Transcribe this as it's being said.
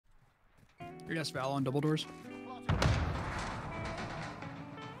Yes, Val on double doors.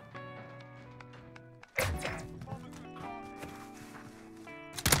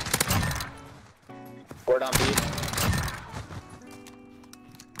 Board on B.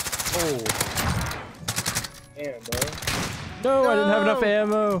 Oh. Damn, bro. No, I didn't have enough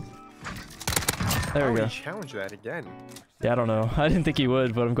ammo. There we go. Challenge that again. Yeah, I don't know. I didn't think he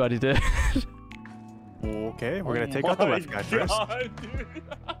would, but I'm glad he did. Okay, we're gonna take out the left guy first.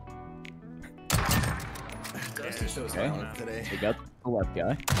 Okay. Today. We got the left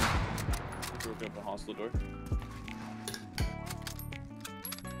guy. Broke up a hostile door.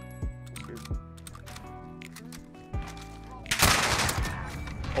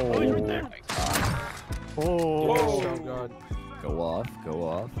 Oh, right there. Oh, Oh god. Go off, go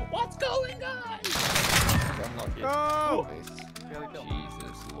off. What's going on? Oh!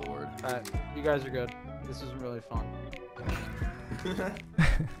 Jesus Lord. Alright, you guys are good. This is really fun.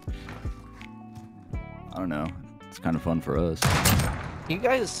 I don't know. It's kind of fun for us. You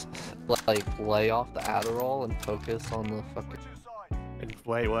guys like lay off the Adderall and focus on the fucking. And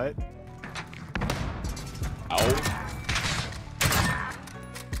wait, what? Ow.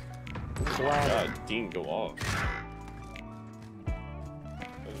 God, Dean, go off.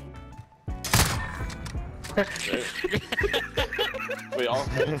 Wait, I'll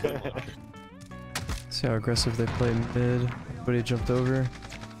See how aggressive they play mid. Everybody jumped over.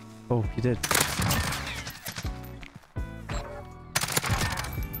 Oh, he did.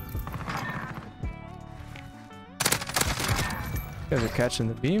 You guys are catching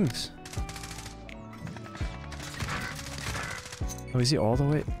the beams. Oh, is he all the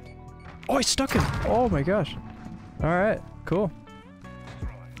way? Oh, he stuck him! Oh my gosh. Alright, cool.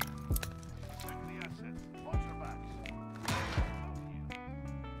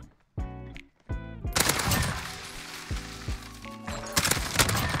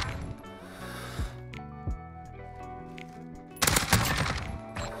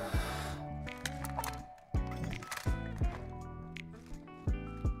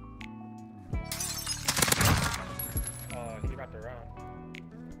 He wrapped around.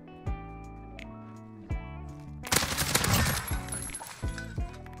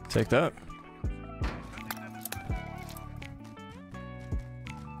 Take that.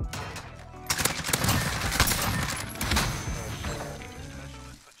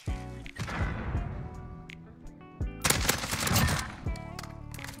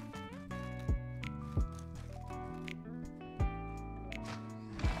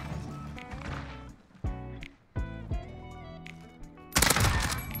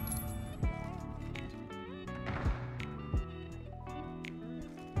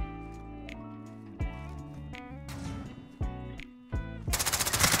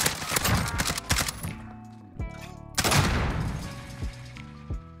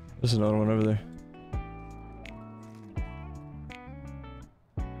 There's another one over there.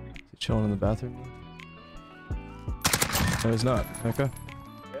 Is he chilling in the bathroom? No, he's not. Okay.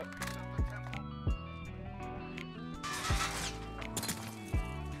 Yep.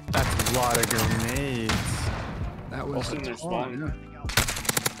 That's a lot of grenades. That was Also in their spawn.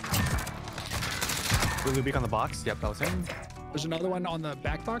 Will he be on the box? Yep, that was him. There's another one on the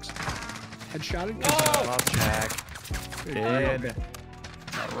back box. Headshotted. Love check. Dead.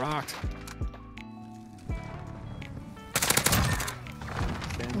 Got rocked.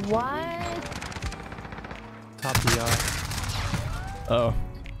 What? Top BR. Oh.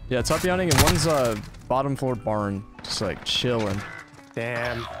 Yeah, top yawning and one's bottom floor barn. Just like chilling.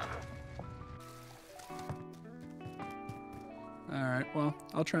 Damn. Alright, well,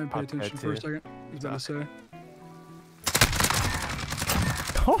 I'll try and pay I'll attention pay for a too. second. I was about to say.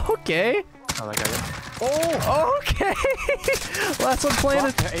 Okay. Oh, that guy. Oh, okay. Last one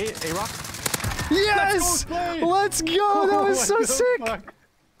planted. A-Rock. Yes! Let's go! That was so sick!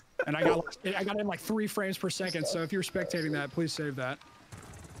 And I got in like 3 frames per second, so if you're spectating that, please save that.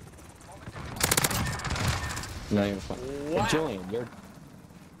 No, you're fine. Wow. Julian, you're.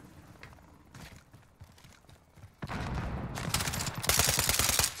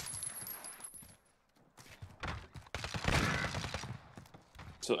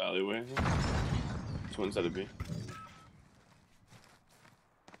 So alleyway. This one's at a B.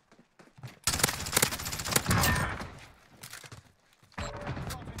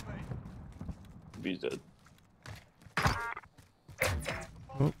 B's dead.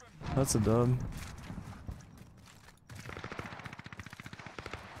 Oh, that's a dub.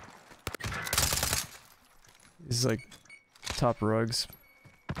 He's like top rugs.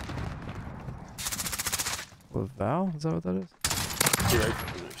 With Val? Is that what that is? You're right.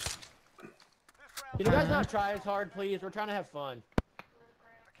 Can you guys not try as hard, please? We're trying to have fun.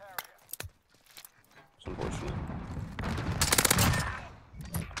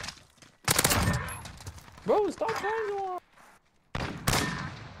 Bro, stop trying so hard.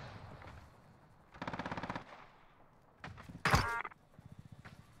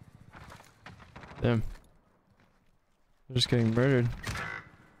 Damn. They're just getting murdered.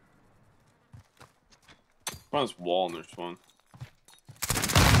 On this wall and there's one.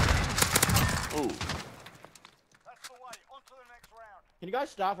 Oh. Can you guys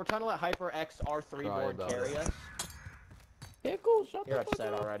stop? We're trying to let Hyper X R3 Cry board about carry it. us. Pickle, shut the fuck up. You're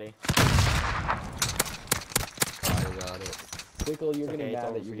upset already. I got it. Pickle, you're getting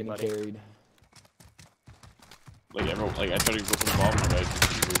mad that you're getting carried. Like everyone, like I tried to go for the ball, my guys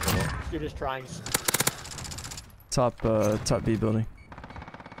just didn't move at all. You're just trying. Top B building.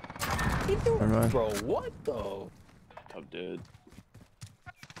 Never mind. Bro, what though? Top dead.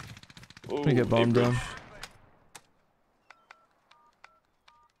 Oh, Gonna get bombed down.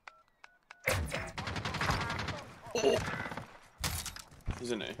 Oh.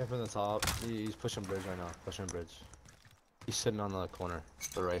 He's in A. Hit from the top. He's pushing bridge right now. Pushing bridge. He's sitting on the corner,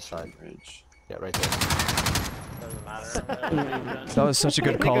 the right side. Bridge. Yeah, right there. Doesn't matter. That was such a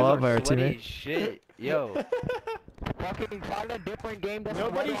good call out by our teammate. Shit, yo. Fucking find a different game that's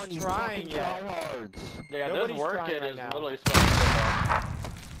Nobody's trying yet. Yeah, Nobody's this work trying it right is now. literally so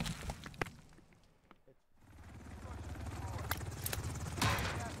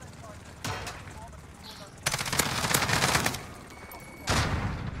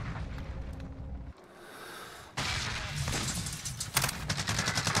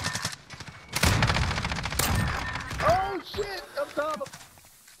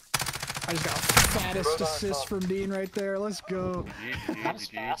I just got fattest assist from Dean right there. Let's go.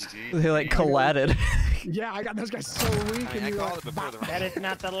 They like collided. Yeah, I got those guys so weak. I And called it before the round. That is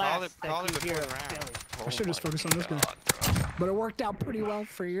not the last. Call it before the round. I should just focus on this guy. But it worked out pretty well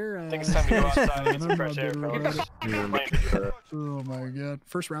for your. I think it's time to go outside and get some fresh air, fellas. Oh my god.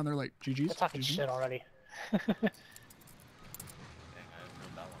 First round, they're like, GG's. We're talking shit already.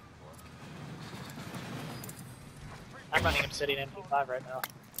 I'm running Obsidian MP5 right now.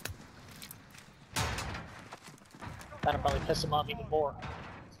 That'll probably piss him off even more.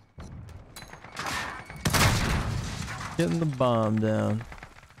 Getting the bomb down.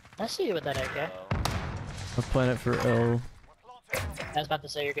 I see you with that AK. A planet for L. I was about to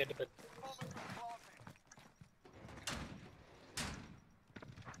say you're good, but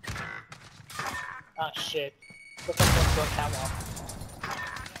ah shit. Looks like let's go catwalk.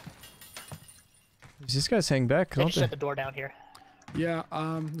 These guys hang back, They don't just they? shut the door down here. Yeah,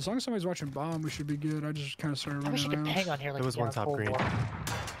 as long as somebody's watching bomb, we should be good. I just kind of started I wish running you could around. hang on here like There was you one are top Cold green. War.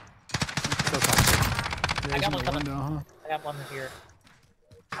 Still top. Yeah, I he's got in one the coming. window, huh? I got one here.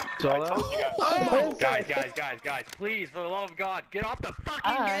 Guys, please, for the love of God, get off the fucking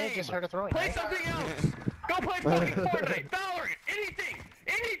I game! just heard a throwing. Play something else! Go play fucking Fortnite, Valorant,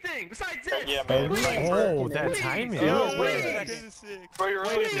 anything besides this! Yeah, man. Oh, that timing. Bro, you're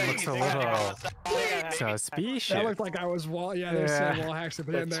really Looks a little suspicious. That looked like I was wall. Yeah, they said wall hacks at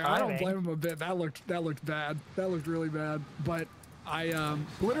the end there. I don't timing. blame him a bit. That looked bad. That looked really bad. But I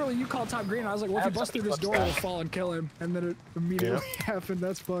literally you called top green. And I was like, well, if you bust through this door, we'll fall and kill him. And then it immediately happened.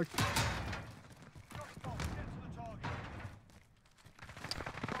 That's fucked.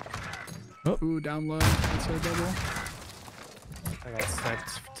 Oh. Ooh, down low. That's a double. I got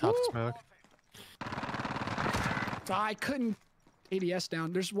sniped top smoke. I couldn't ADS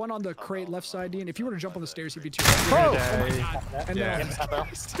down. There's one on the crate left side, Dean. If you were to jump on the stairs, he'd be too. Oh! And Yeah. then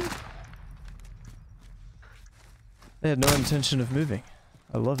They had no intention of moving.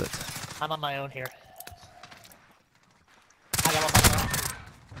 I love it. I'm on my own here. I got one bottom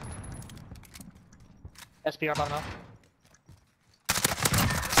up. SPR bottom up.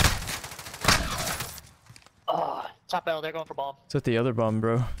 Oh, top L, they're going for bomb. It's at the other bomb,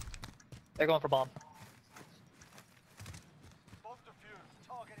 bro. They're going for bomb.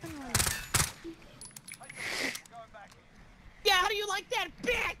 Yeah, how do you like that,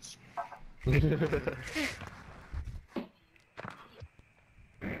 bitch?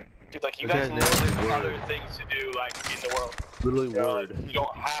 Dude, like, you guys know there's other things to do, like, in the world. Literally You know, word. you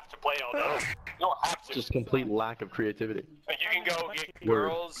don't have to play all day. You don't have to. Just complete lack of creativity. Like, you can go get Word.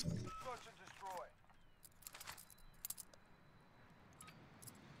 girls.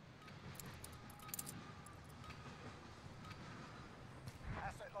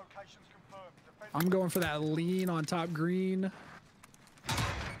 I'm going for that lean on top green.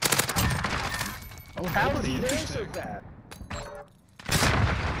 Oh, How did he answer that?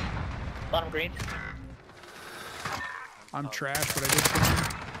 Bottom green. I'm trash, but I did try.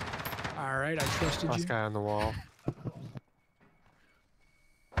 All right, I trusted Last you. guy on the wall.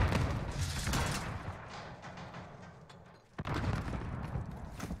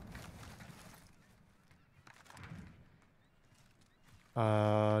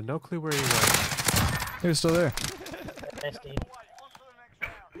 No clue where he went. He was still there.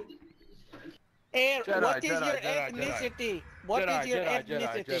 And Jedi, what is your Jedi, Jedi, ethnicity? What Jedi, is your Jedi,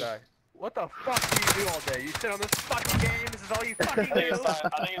 ethnicity? Jedi, Jedi. What the fuck do you do all day? You sit on this fucking game? This is all you fucking do? I think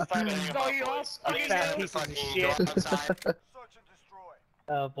it's time to This is all you all You fucking fat do? piece of shit.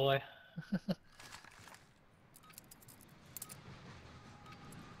 Oh boy.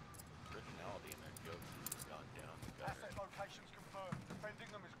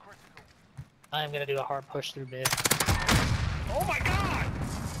 I am gonna do a hard push through mid. Oh my god!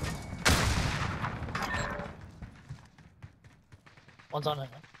 One's on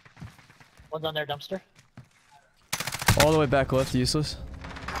their dumpster. All the way back left, useless.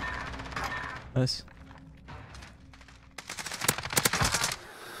 Nice.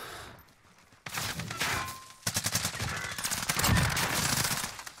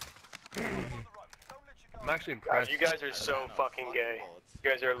 I'm actually impressed. You guys are so fucking gay. You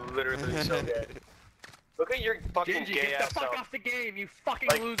guys are literally so gay. Look at your fucking Genji, gay get the ass fuck self. off the game, you fucking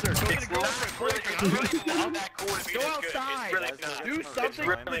Like, loser. Go get a it's girlfriend, not boyfriend. really not that cool to be Go this good. outside. It's really not. Do something. It's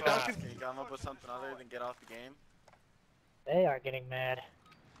really not. Can you come up with something other than get off the game? They are getting mad.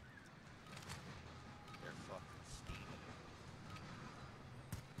 They're fucking steaming.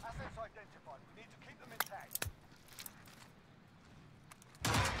 Assets identified. We need to keep them intact.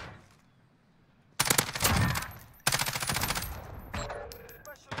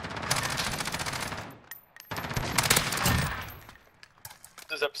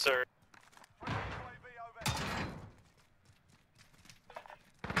 This is absurd.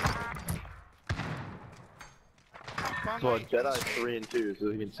 Well, Jedi 3 and 2,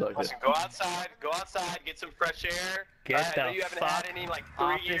 so he can suck Listen, it. go outside, get some fresh air. Get I know the you haven't fuck had any like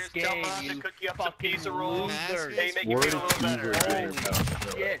off 3 years. this Tell game, Mom to you cook you up some fucking pizza rolls. losers. Hey, make you feel a little better.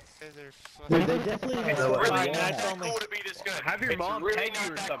 Shit. Dude, they definitely It's have really a not that cool to be this good. Have your It's mom really peg you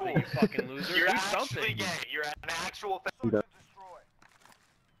not or that something, cool. you fucking loser. You're Do actually something. gay. You're an actual.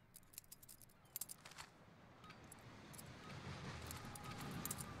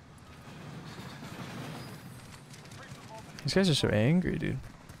 These guys are so angry, dude.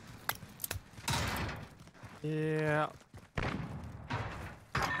 Yeah.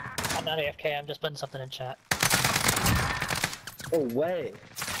 I'm not AFK, I'm just putting something in chat. Oh, way.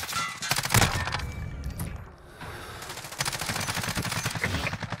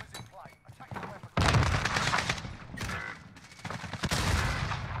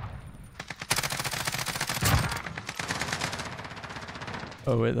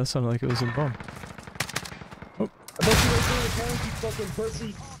 Oh wait, that sounded like it was in bomb. I bet you were doing the tank, you fucking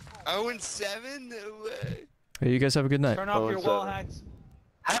pussy. 0-7? No way. Hey, you guys have a good night. Turn off your wall hacks.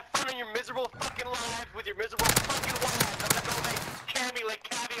 Have fun in your miserable fucking lives with your miserable fucking wives. I'm gonna go make Cammy like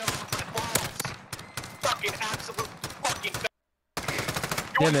caviar off my balls. Fucking absolute fucking.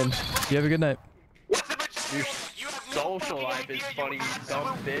 Yeah, man. You have a good night. Your social life is funny, you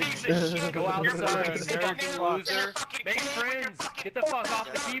dumb bitch. Go outside, you nerd, loser. Make friends. Get the fuck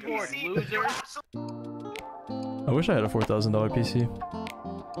off the keyboard, loser. I wish I had a $4,000 PC.